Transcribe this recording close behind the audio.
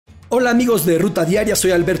Hola amigos de Ruta Diaria,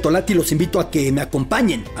 soy Alberto Lati y los invito a que me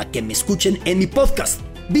acompañen, a que me escuchen en mi podcast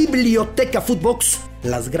Biblioteca Footbox,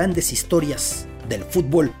 las grandes historias del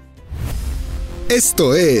fútbol.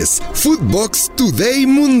 Esto es Footbox Today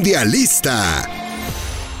Mundialista.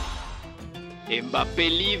 Mbappé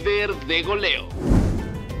líder de goleo.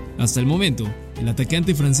 Hasta el momento, el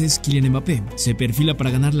atacante francés Kylian Mbappé se perfila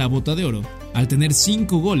para ganar la Bota de Oro al tener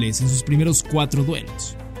 5 goles en sus primeros 4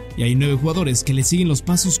 duelos. Y hay 9 jugadores que le siguen los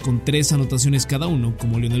pasos con 3 anotaciones cada uno,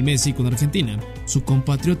 como Lionel Messi con Argentina, su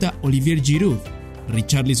compatriota Olivier Giroud,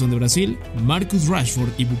 Richarlison de Brasil, Marcus Rashford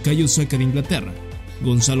y Bukayo Saka de Inglaterra,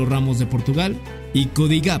 Gonzalo Ramos de Portugal y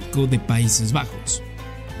Cody Gakpo de Países Bajos.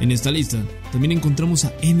 En esta lista también encontramos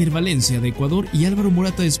a Ener Valencia de Ecuador y Álvaro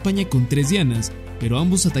Morata de España con 3 dianas, pero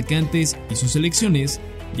ambos atacantes y sus selecciones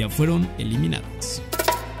ya fueron eliminadas.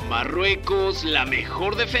 Marruecos, la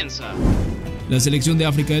mejor defensa. La selección de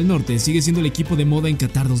África del Norte sigue siendo el equipo de moda en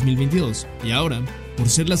Qatar 2022 y ahora, por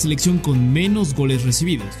ser la selección con menos goles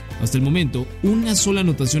recibidos, hasta el momento una sola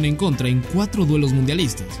anotación en contra en 4 duelos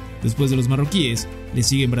mundialistas. Después de los marroquíes, le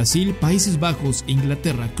siguen Brasil, Países Bajos,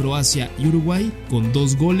 Inglaterra, Croacia y Uruguay con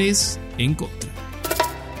 2 goles en contra.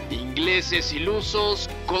 Ingleses ilusos,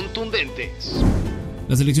 contundentes.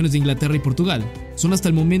 Las selecciones de Inglaterra y Portugal son hasta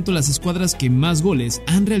el momento las escuadras que más goles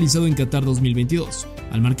han realizado en Qatar 2022,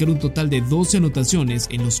 al marcar un total de 12 anotaciones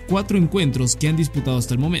en los 4 encuentros que han disputado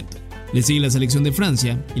hasta el momento. Le sigue la selección de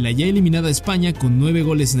Francia y la ya eliminada España con 9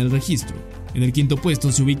 goles en el registro. En el quinto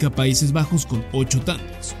puesto se ubica Países Bajos con 8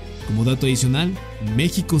 tantos. Como dato adicional,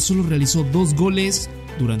 México solo realizó 2 goles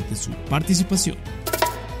durante su participación.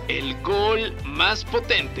 El gol más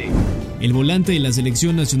potente. El volante de la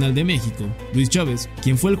Selección Nacional de México, Luis Chávez,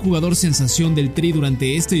 quien fue el jugador sensación del Tri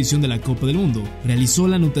durante esta edición de la Copa del Mundo, realizó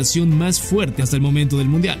la anotación más fuerte hasta el momento del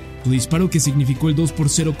Mundial. Su disparo, que significó el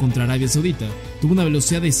 2-0 contra Arabia Saudita, tuvo una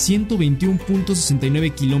velocidad de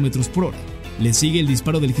 121.69 km por hora. Le sigue el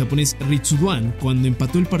disparo del japonés Ritsuduan cuando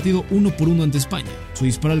empató el partido 1-1 ante España. Su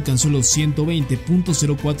disparo alcanzó los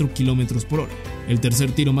 120.04 km por hora. El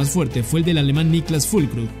tercer tiro más fuerte fue el del alemán Niklas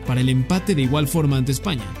Füllkrug para el empate de igual forma ante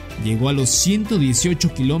España. Llegó a los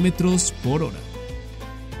 118 km por hora.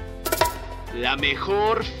 La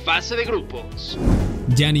mejor fase de grupos.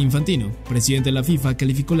 Gianni Infantino, presidente de la FIFA,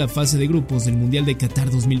 calificó la fase de grupos del Mundial de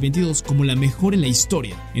Qatar 2022 como la mejor en la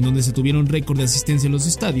historia, en donde se tuvieron récord de asistencia en los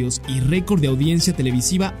estadios y récord de audiencia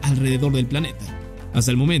televisiva alrededor del planeta.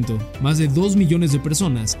 Hasta el momento, más de 2 millones de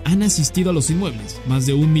personas han asistido a los inmuebles, más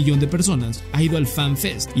de 1 millón de personas ha ido al Fan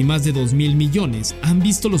Fest y más de 2.000 millones han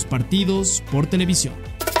visto los partidos por televisión.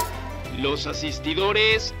 Los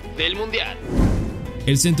asistidores del Mundial.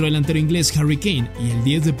 El centrodelantero inglés Harry Kane y el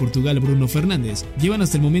 10 de Portugal Bruno Fernández llevan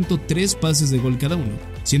hasta el momento 3 pases de gol cada uno,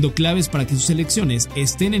 siendo claves para que sus selecciones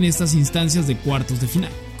estén en estas instancias de cuartos de final.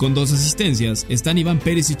 Con 2 asistencias están Iván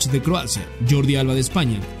Perisic de Croacia, Jordi Alba de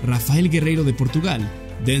España, Rafael Guerreiro de Portugal,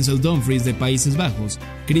 Denzel Dumfries de Países Bajos,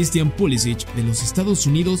 Christian Pulisic de los Estados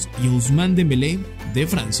Unidos y Ousmane Dembélé de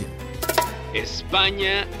Francia.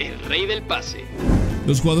 España, el rey del pase.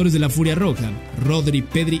 Los jugadores de la Furia Roja, Rodri,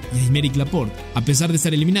 Pedri y Aymeric Laporte, a pesar de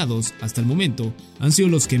estar eliminados hasta el momento, han sido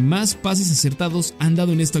los que más pases acertados han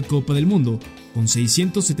dado en esta Copa del Mundo, con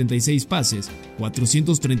 676 pases,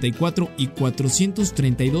 434 y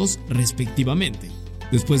 432 respectivamente.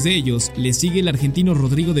 Después de ellos, le sigue el argentino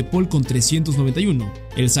Rodrigo de Paul con 391,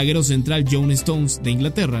 el zaguero central John Stones de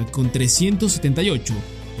Inglaterra con 378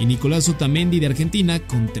 y Nicolás Otamendi de Argentina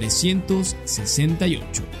con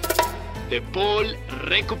 368. De Paul,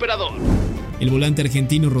 recuperador. El volante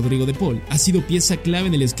argentino Rodrigo de Paul ha sido pieza clave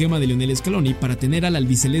en el esquema de Lionel Scaloni para tener al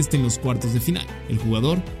albiceleste en los cuartos de final. El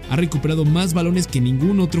jugador ha recuperado más balones que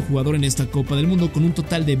ningún otro jugador en esta Copa del Mundo, con un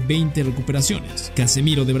total de 20 recuperaciones.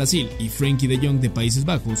 Casemiro de Brasil y Frenkie de Jong de Países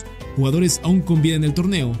Bajos, jugadores aún con vida en el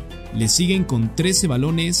torneo, le siguen con 13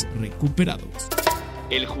 balones recuperados.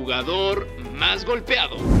 El jugador más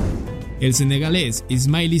golpeado. El senegalés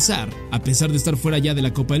Ismaïla Sarr, a pesar de estar fuera ya de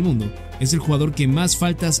la Copa del Mundo, es el jugador que más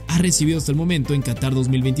faltas ha recibido hasta el momento en Qatar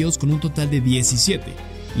 2022 con un total de 17.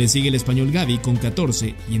 Le sigue el español Gavi con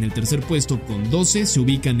 14 y en el tercer puesto con 12 se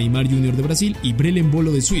ubican Neymar Jr. de Brasil y Brel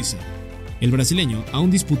Embolo de Suiza. El brasileño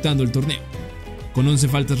aún disputando el torneo. Con 11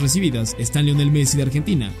 faltas recibidas están Lionel Messi de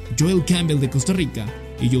Argentina, Joel Campbell de Costa Rica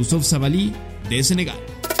y Youssouf Sabaly de Senegal.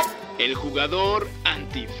 El jugador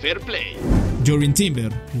anti-fair play. Jorien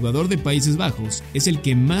Timber, jugador de Países Bajos, es el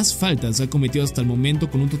que más faltas ha cometido hasta el momento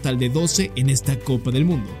con un total de 12 en esta Copa del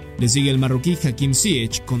Mundo. Le sigue el marroquí Hakim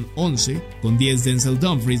Ziyech con 11, con 10 Denzel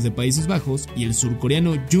Dumfries de Países Bajos y el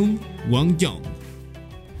surcoreano Jung Won-jong.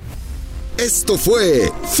 Esto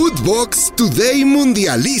fue Footbox Today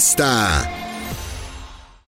Mundialista.